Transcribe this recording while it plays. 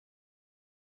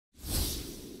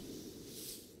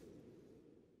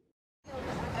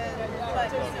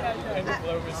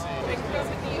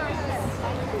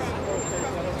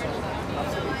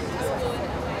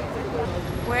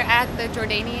We're at the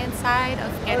Jordanian side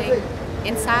of getting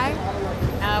inside.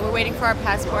 We're waiting for our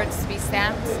passports to be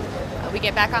stamped. We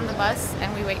get back on the bus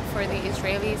and we wait for the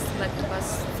Israelis to let the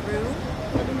bus through,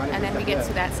 and then we get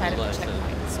to that side of the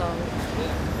checkpoint. So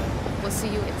we'll see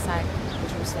you inside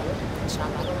Jerusalem,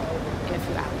 inshallah, in a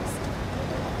few hours.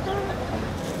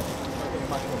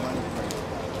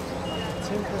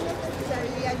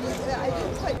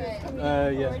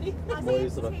 Yeah.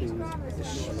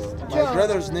 My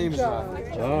brother's name is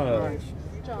Rafik.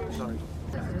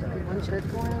 One church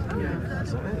one? Yeah.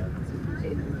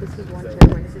 This is one church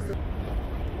one.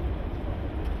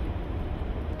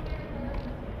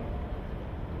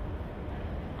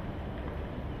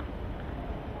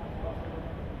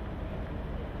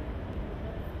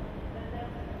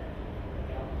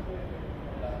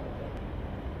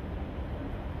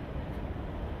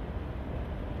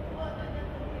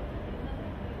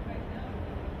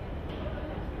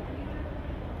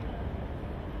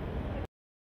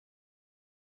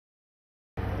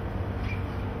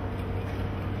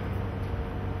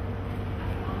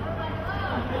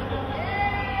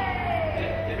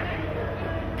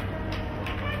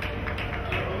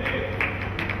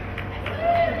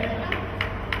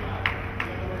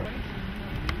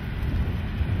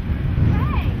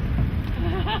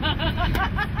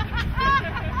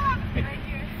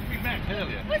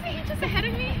 Earlier. Wasn't he just ahead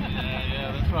of me?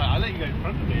 Yeah, that's right. I let you go in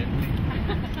front of me.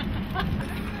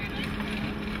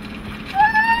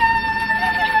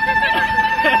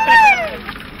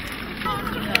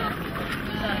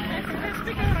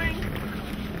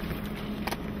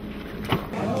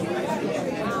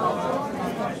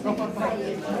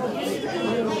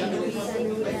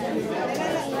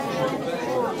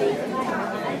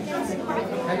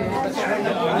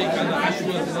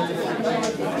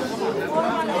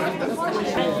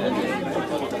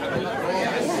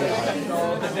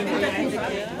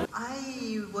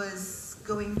 I was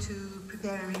going to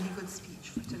prepare a really good speech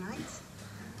for tonight,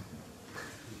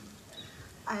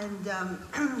 and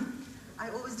I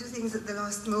always do things at the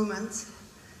last moment.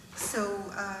 So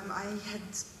I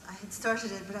had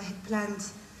started it, but I had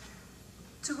planned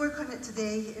to work on it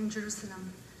today in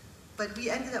Jerusalem. But we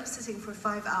ended up sitting for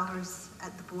 5 hours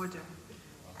at the border,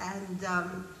 and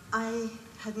I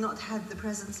had not had the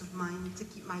presence of mind to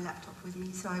keep my laptop with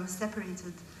me, so I was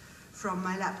separated from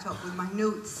my laptop with my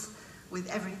notes, with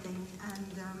everything,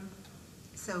 and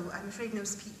so I'm afraid no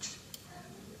speech.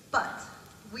 But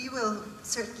we will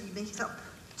certainly make it up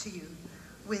to you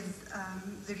with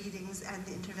the readings and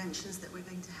the interventions that we're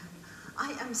going to have.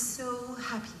 I am so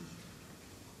happy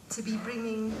to be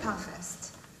bringing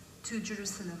PalFest to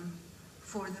Jerusalem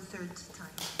for the third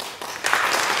time.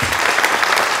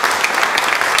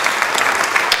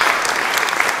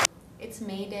 It's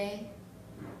May Day,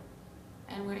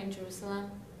 and we're in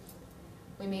Jerusalem.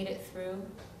 We made it through.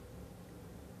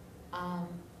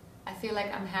 I feel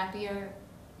like I'm happier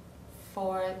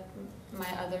for my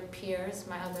other peers,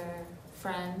 my other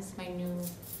friends, my new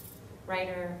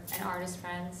writer and artist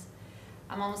friends.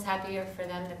 I'm almost happier for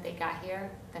them that they got here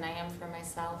than I am for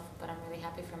myself, but I'm really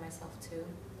happy for myself too.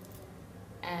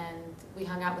 And we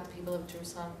hung out with the people of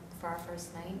Jerusalem for our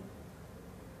first night.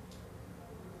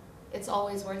 It's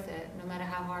always worth it, no matter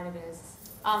how hard it is.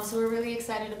 So we're really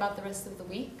excited about the rest of the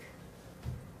week,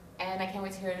 and I can't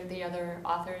wait to hear the other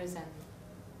authors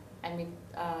and meet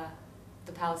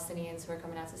the Palestinians who are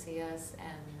coming out to see us.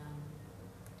 And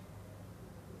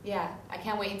yeah, I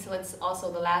can't wait until it's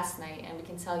also the last night and we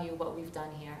can tell you what we've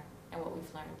done here and what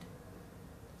we've learned.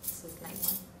 This is night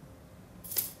one.